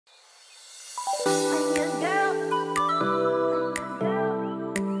Morning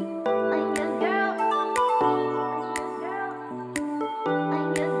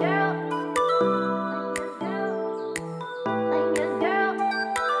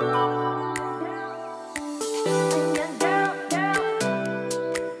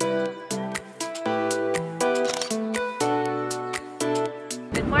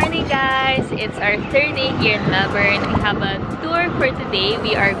guys! It's our third day here in Melbourne. We have a tour for today.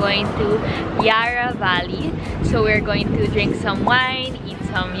 We are going to Yarra Valley. So we're going to drink some wine, eat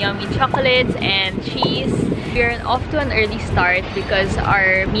some yummy chocolates and cheese. We're off to an early start because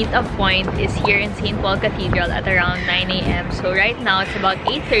our meetup point is here in St. Paul Cathedral at around 9 AM. So right now it's about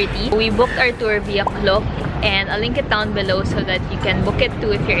 8:30. We booked our tour via Klook and I'll link it down below so that you can book it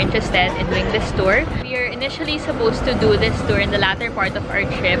too if you're interested in doing this tour. We are initially supposed to do this tour in the latter part of our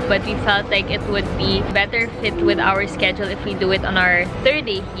trip, but we felt like it would be better fit with our schedule if we do it on our third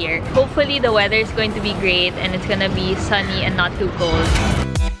day here. Hopefully the weather is going to be great and it's gonna be sunny and not too cold.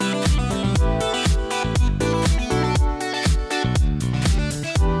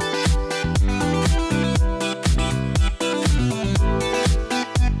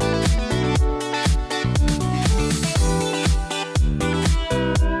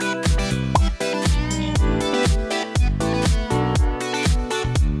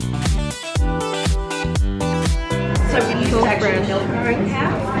 So we use actually milk right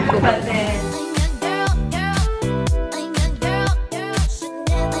now, but then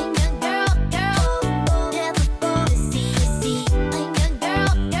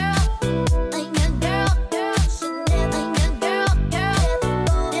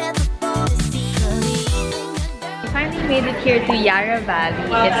Made it here to Yarra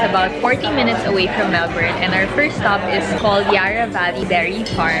Valley. It's about 40 minutes away from Melbourne and our first stop is called Yarra Valley Dairy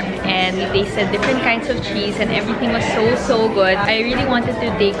Farm and we tasted different kinds of cheese and everything was so good. I really wanted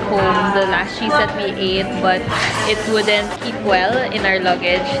to take home the last cheese that we ate but it wouldn't keep well in our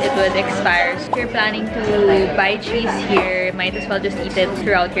luggage. It would expire. So if you're planning to buy cheese here, might as well just eat it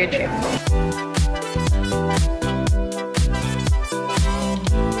throughout your trip.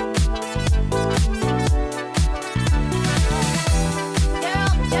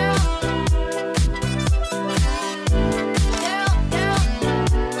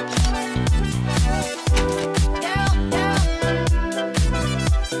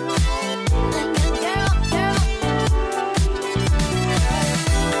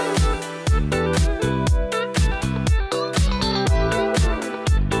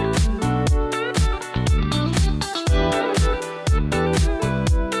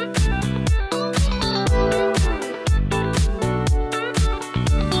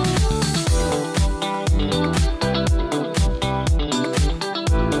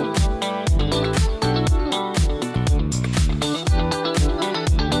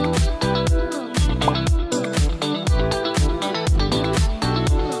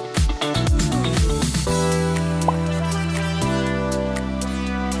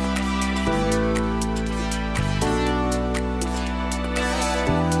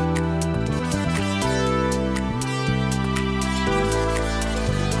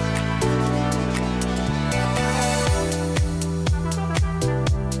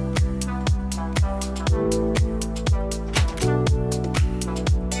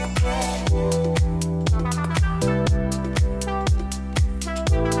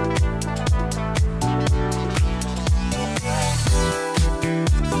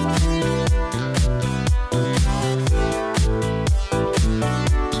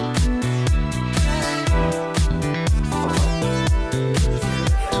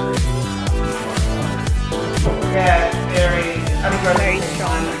 Very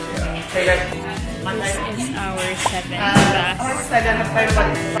strong. This is our seventh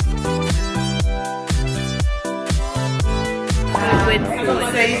glass. With food.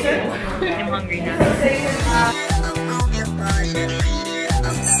 I'm hungry now.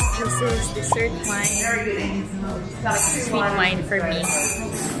 This is dessert wine. Sweet wine for me.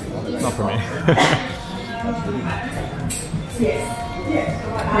 Not for me.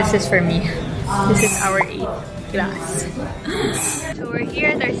 This is for me. This is our 8th glass. So we're here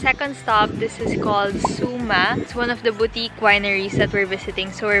at our second stop. This is called Suma. It's one of the boutique wineries that we're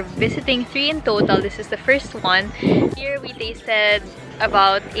visiting. So we're visiting 3 in total. This is the first one. Here we tasted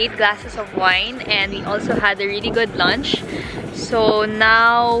about 8 glasses of wine and we also had a really good lunch. So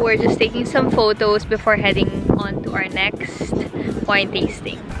now we're just taking some photos before heading on to our next wine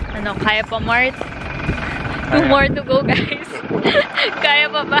tasting. Ano, kaya pa Mart? 2 more to go guys.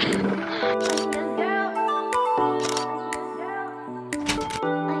 Kaya pa ba?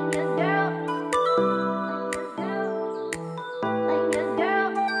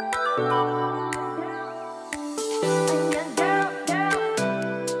 You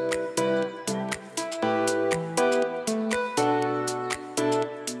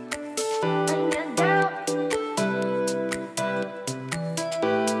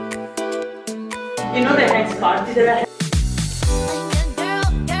know the next party that I have?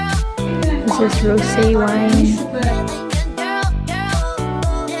 This is rosé wine.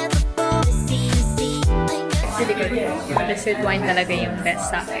 Really good. Dessert wine talaga yung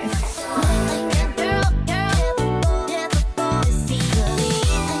best sa akin.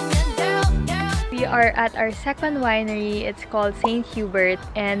 We are at our second winery. It's called St. Hubert,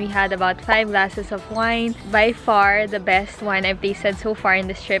 and we had about 5 glasses of wine. By far, the best wine I've tasted so far in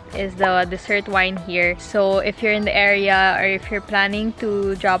this trip is the dessert wine here. So if you're in the area or if you're planning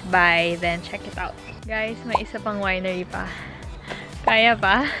to drop by, then check it out. Guys, may isa pang winery pa. Kaya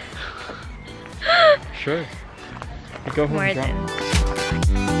pa? Sure. Go home. Martin.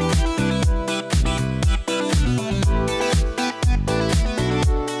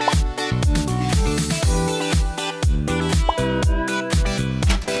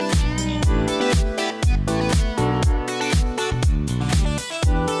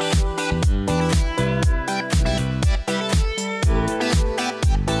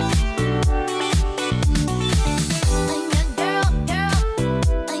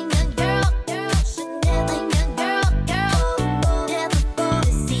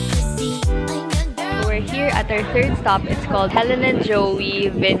 At our third stop, it's called Helen and Joey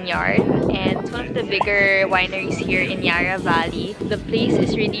Vineyard, and it's one of the bigger wineries here in Yarra Valley. The place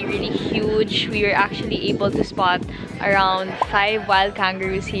is really huge. We were actually able to spot around 5 wild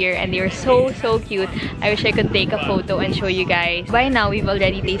kangaroos here, and they were so cute. I wish I could take a photo and show you guys. By now, we've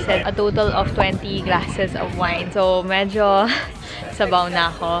already tasted a total of 20 glasses of wine, so medyo sabaw na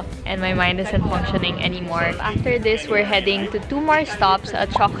ako and my mind isn't functioning anymore. After this, we're heading to 2 more stops, a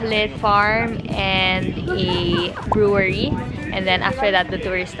chocolate farm and a brewery, and then after that the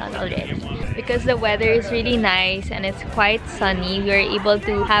tour is done already. Because the weather is really nice and it's quite sunny, we were able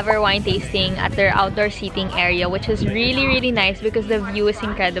to have our wine tasting at their outdoor seating area, which is really nice because the view is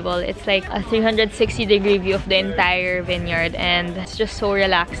incredible. It's like a 360-degree view of the entire vineyard, and it's just so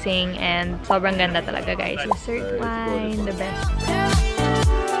relaxing and sobrang ganda talaga, guys. Dessert wine, the best.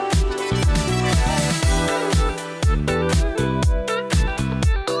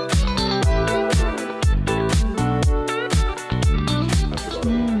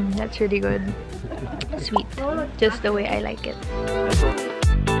 That's really good. Sweet. Just the way I like it.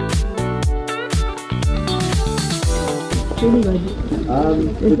 Really good.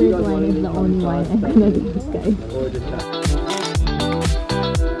 Dessert wine is the only wine I'm gonna do this, guys.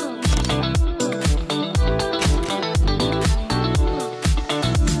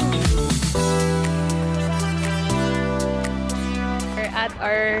 At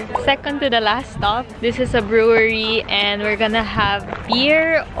our second to the last stop, this is a brewery, and we're gonna have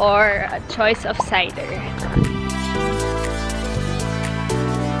beer or a choice of cider.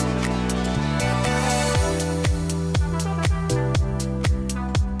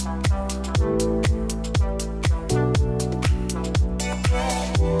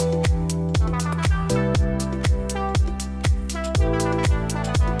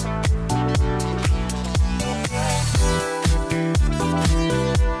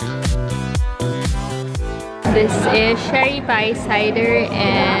 This is Sherry Pie Cider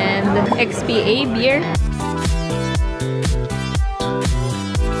and XPA beer.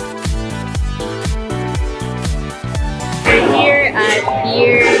 We're here at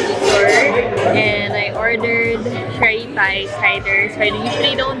Beer Tour, and I ordered Sherry Pie Cider. So I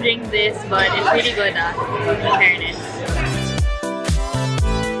usually don't drink this, but it's really good, in fairness.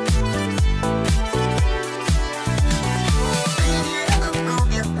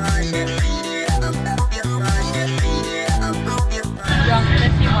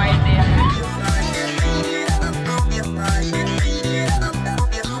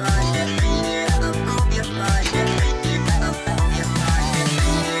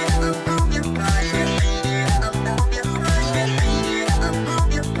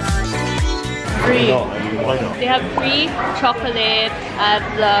 They have free chocolate at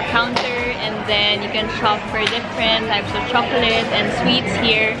the counter, and then you can shop for different types of chocolate and sweets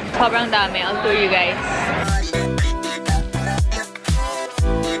here. Sobrang dami. I'll tour you guys.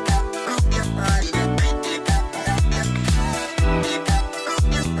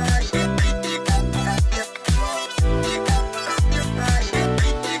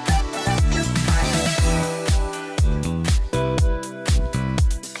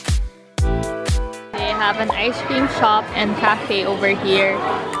 Have an ice cream shop and cafe over here.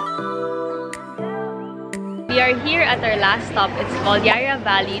 We are here at our last stop. It's called Yarra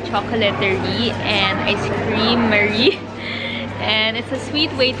Valley Chocolaterie and Ice Creamery. And it's a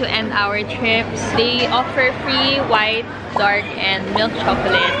sweet way to end our trips. They offer free white, dark, and milk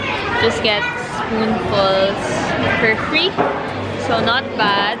chocolate. Just get spoonfuls for free. So not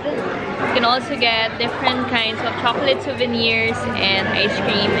bad. You can also get different kinds of chocolate souvenirs and ice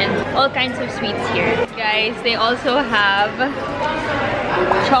cream and all kinds of sweets here. Guys, they also have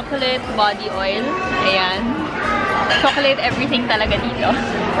chocolate body oil. Ayan. Chocolate everything talaga dito.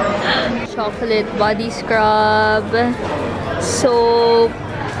 Chocolate body scrub. Soap.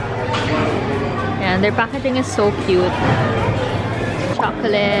 And their packaging is so cute.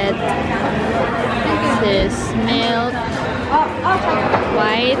 Chocolate. This is milk.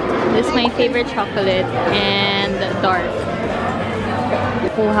 White. This is my favorite chocolate. And dark.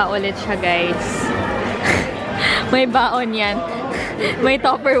 Kuha ulit siya, guys. May baon yan. May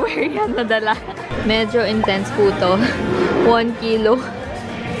Tupperware yan nadala. Medyo intense po to. 1 kilo.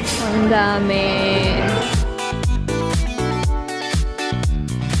 Ang dami.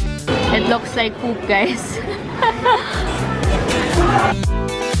 It looks like poop, guys.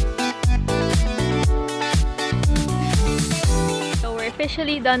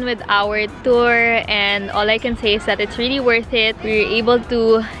 Officially done with our tour, and all I can say is that it's really worth it. We were able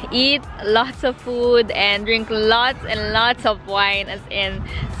to eat lots of food and drink lots and lots of wine, as in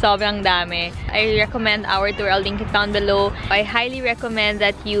sobrang dami. I recommend our tour. I'll link it down below. I highly recommend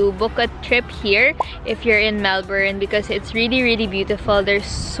that you book a trip here if you're in Melbourne because it's really, really beautiful. There's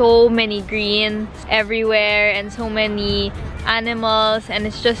so many greens everywhere and so many animals, and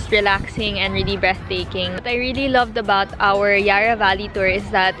it's just relaxing and really breathtaking. What I really loved about our Yarra Valley tour is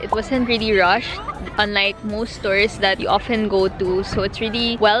that it wasn't really rushed, unlike most tours that you often go to. So it's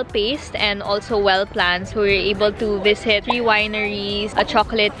really well paced and also well planned. So we were able to visit 3 wineries, a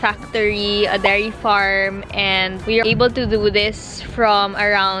chocolate factory, a dairy farm, and we were able to do this from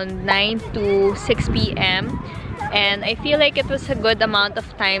around 9 to 6 p.m. And I feel like it was a good amount of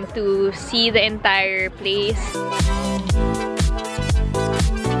time to see the entire place.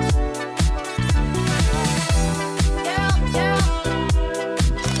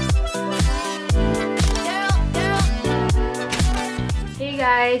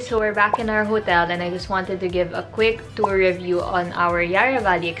 Guys, so we're back in our hotel, and I just wanted to give a quick tour review on our Yarra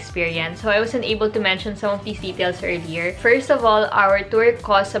Valley experience. So I wasn't able to mention some of these details earlier. First of all, our tour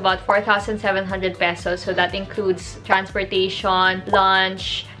costs about 4,700 pesos, so that includes transportation,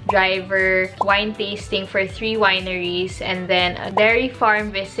 lunch, driver, wine tasting for 3 wineries, and then a dairy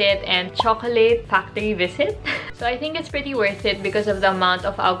farm visit and chocolate factory visit. So I think it's pretty worth it because of the amount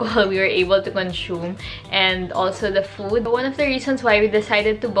of alcohol we were able to consume and also the food. One of the reasons why we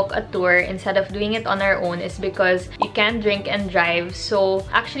decided to book a tour instead of doing it on our own is because you can drink and drive. So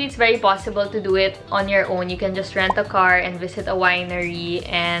actually it's very possible to do it on your own. You can just rent a car and visit a winery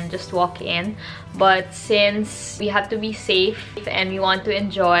and just walk in. But since we have to be safe and we want to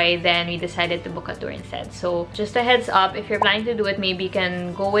enjoy, then we decided to book a tour instead. So just a heads up, if you're planning to do it, maybe you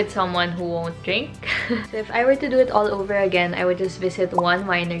can go with someone who won't drink. So if I were to do it all over again, I would just visit 1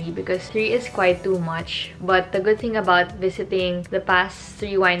 winery because 3 is quite too much. But the good thing about visiting the past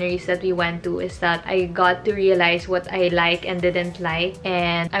 3 wineries that we went to is that I got to realize what I like and didn't like,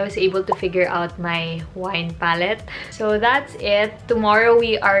 and I was able to figure out my wine palette. So that's it. Tomorrow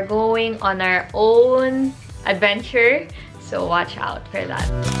we are going on our own adventure, so watch out for that.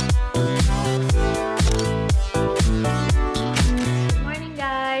 Good morning,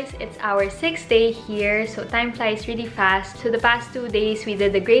 guys. It's our 6th day here, so time flies really fast. So the past 2 days we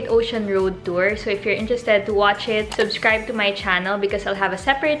did the Great Ocean Road tour. So if you're interested to watch it, subscribe to my channel because I'll have a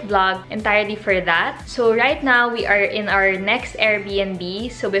separate vlog entirely for that. So right now we are in our next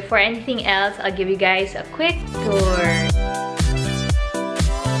Airbnb. So before anything else, I'll give you guys a quick tour.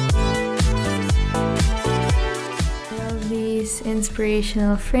 These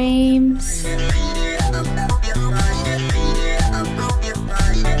inspirational frames.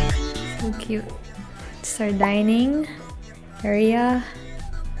 So cute. It's our dining area.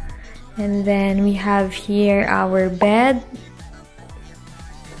 And then we have here our bed.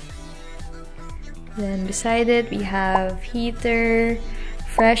 Then beside it we have heater,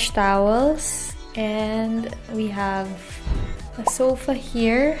 fresh towels, and we have a sofa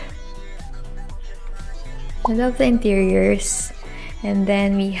here. I love the interiors. And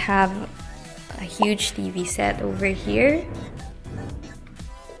then we have a huge TV set over here.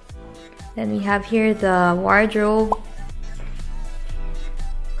 Then we have here the wardrobe.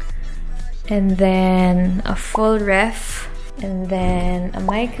 And then a full ref. And then a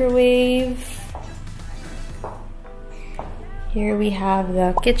microwave. Here we have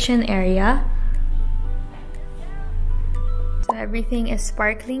the kitchen area. Everything is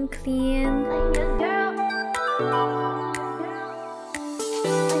sparkling clean.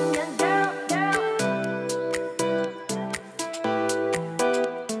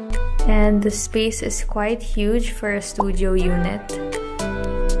 And the space is quite huge for a studio unit.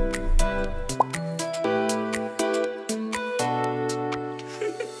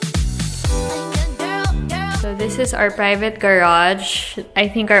 So this is our private garage. I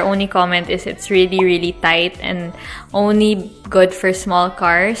think our only comment is it's really tight and only good for small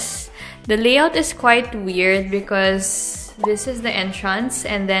cars. The layout is quite weird because this is the entrance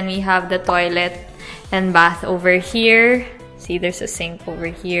and then we have the toilet and bath over here. See, there's a sink over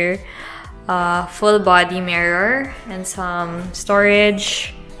here. Full body mirror and some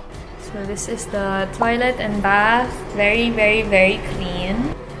storage. So this is the toilet and bath. Very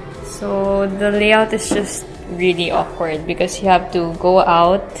clean. So the layout is just really awkward because you have to go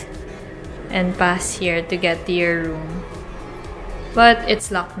out and pass here to get to your room. But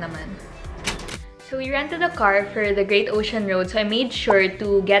it's locked naman. So we rented a car for the Great Ocean Road, so I made sure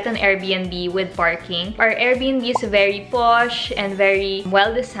to get an Airbnb with parking. Our Airbnb is very posh and very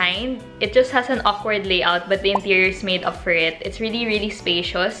well designed. It just has an awkward layout, but the interior is made up for it. It's really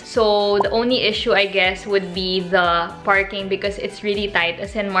spacious. So the only issue, I guess, would be the parking because it's really tight.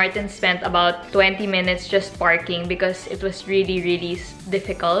 As in, Martin spent about 20 minutes just parking because it was really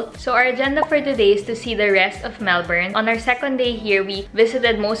difficult. So our agenda for today is to see the rest of Melbourne. On our second day here, we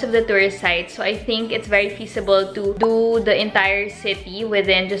visited most of the tourist sites, so I think it's very feasible to do the entire city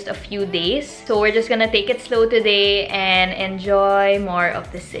within just a few days. So we're just gonna take it slow today and enjoy more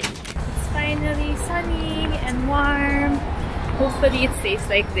of the city. It's finally sunny and warm. Hopefully it stays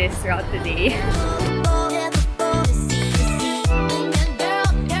like this throughout the day.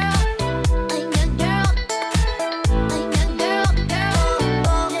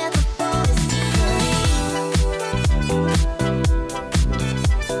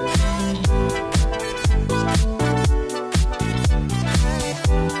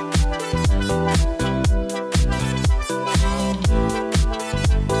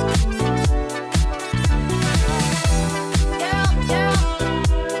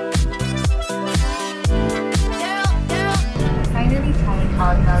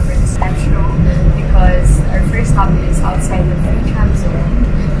 Melbourne's metro because our first stop is outside the free tram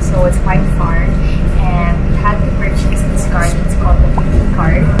zone, so it's quite far, and we had to purchase this card. It's called the PT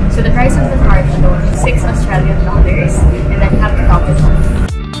card. So the price of the card is $6 Australian, and then you have to top it off.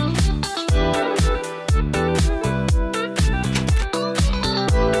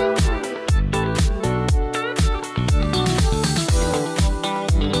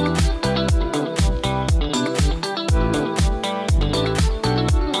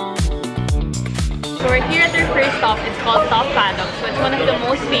 It's called Top Paddock, so it's one of the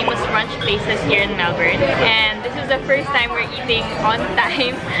most famous brunch places here in Melbourne, and this is the first time we're eating on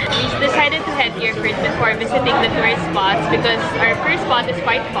time. We decided to head here first before visiting the tourist spots because our first spot is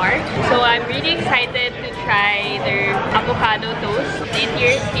quite far, so I'm really excited to try their avocado toast. The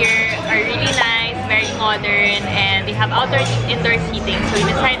interiors here are really nice, very modern, and they have outdoor and indoor seating, so we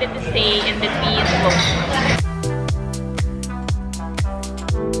decided to stay in between both.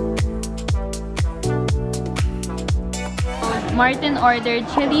 Martin ordered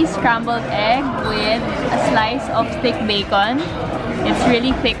chili scrambled egg with a slice of thick bacon. It's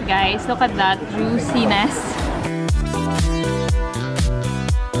really thick, guys. Look at that juiciness.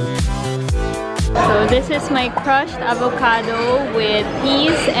 So this is my crushed avocado with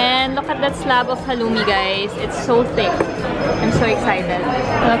peas, and look at that slab of halloumi, guys. It's so thick. I'm so excited.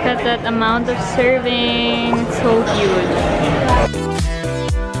 Look at that amount of serving. It's so huge.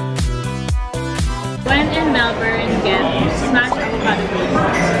 When in Melbourne, get smashed avocado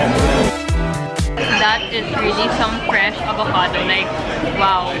toast. That is really some fresh avocado, like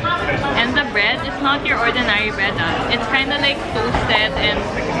wow. And the bread is not your ordinary bread. It's kind of like toasted and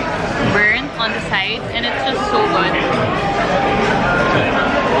burnt on the sides, and it's just so good.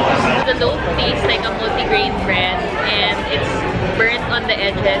 The loaf tastes like a multigrain bread, and it's burnt on the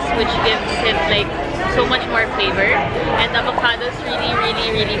edges, which gives it like so much more flavor. And the avocado is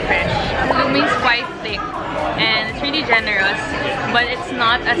really fresh. The halloumi is quite thick and it's really generous, but it's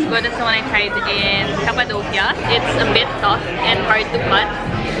not as good as the one I tried in Cappadocia. It's a bit tough and hard to cut,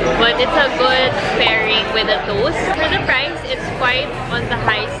 but it's a good pairing with the toast. For the price, it's quite on the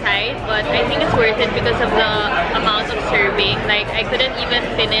high side, but I think it's worth it because of the amount of serving. Like, I couldn't even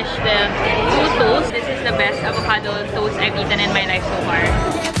finish the 2 toasts. This is the best avocado toast I've eaten in my life so far.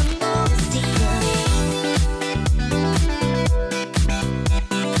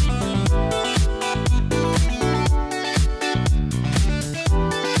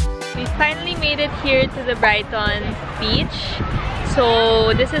 Finally made it here to the Brighton beach.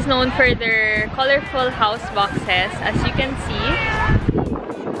 So this is known for their colorful house boxes. As you can see,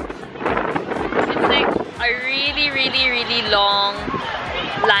 it's like a really long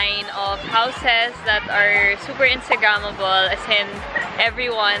line of houses that are super Instagrammable, as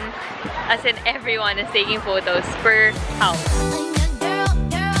in everyone is taking photos per house.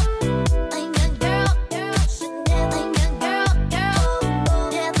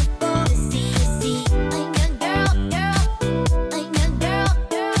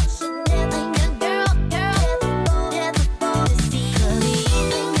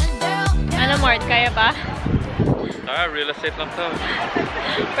 Mart, kaya ba? Real estate lang to.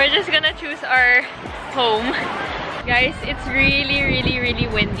 We're just gonna choose our home. Guys, it's really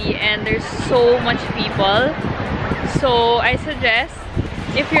windy and there's so much people. So I suggest,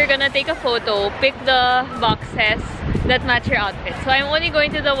 if you're gonna take a photo, pick the boxes that match your outfit. So I'm only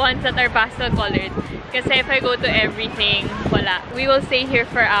going to the ones that are pastel colored. Kasi if I go to everything, wala. We will stay here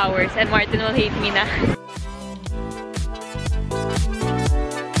for hours and Martin will hate me na.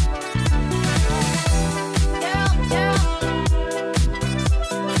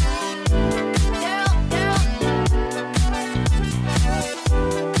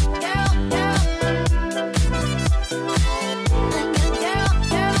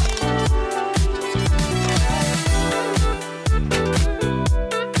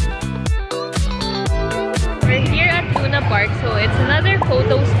 So it's another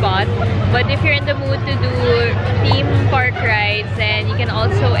photo spot, but if you're in the mood to do theme park rides, then you can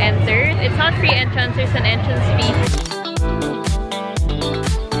also enter. It's not free entrance, there's an entrance fee.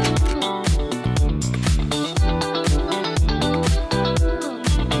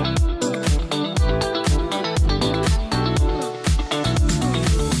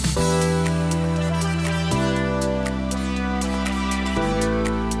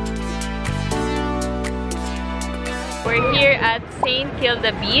 We're here at St.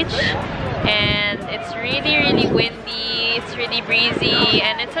 Kilda Beach and it's really windy, it's really breezy,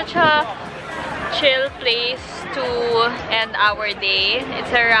 and it's such a chill place to end our day.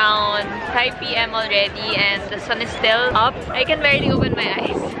 It's around 5 PM already and the sun is still up. I can barely open my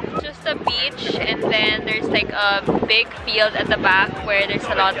eyes. Just a beach, and then there's like a big field at the back where there's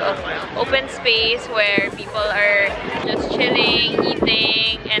a lot of open space where people are just chilling,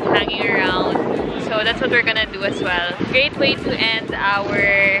 eating, and hanging around. So that's what we're gonna do as well. Great way to end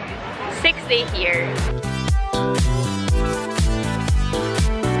our 6th day here.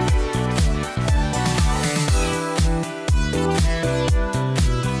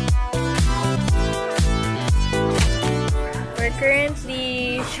 We're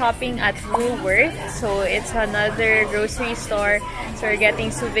currently shopping at Woolworth, so it's another grocery store. So we're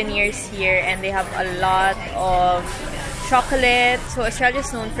getting souvenirs here, and they have a lot of chocolate. So Australia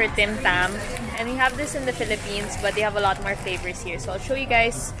is known for Tim Tam, and we have this in the Philippines, but they have a lot more flavors here. So I'll show you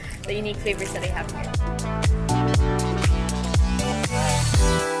guys the unique flavors that they have here.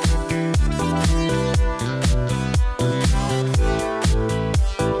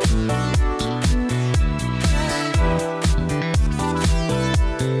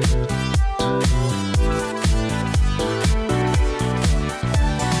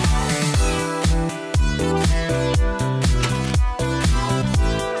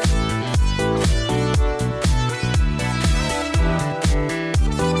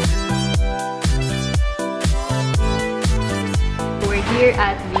 Here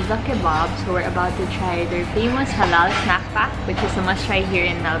at Viva Kebab, so we're about to try their famous halal snack pack, which is a must-try here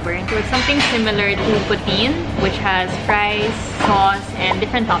in Melbourne. So it's something similar to poutine, which has fries, sauce, and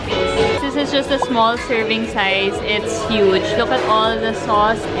different toppings. This is just a small serving size. It's huge. Look at all the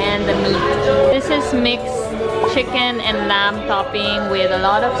sauce and the meat. This is mixed chicken and lamb topping with a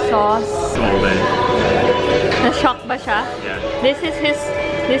lot of sauce. Na-shock ba siya? Yeah.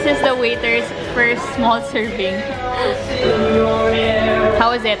 This is the waiter's first small serving.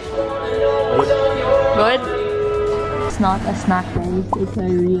 How is it? Good? It's not a snack, guys. It's a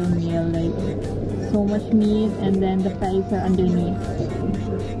real meal. Like, so much meat, and then the fries are underneath.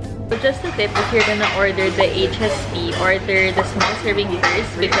 So just a tip, if you're gonna order the HSP, order the small serving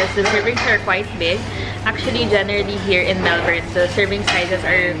first because the servings are quite big. Actually, generally here in Melbourne, the serving sizes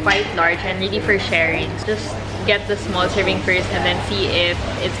are quite large and really for sharing. Just get the small serving first and then see if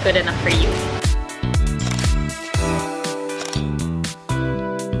it's good enough for you.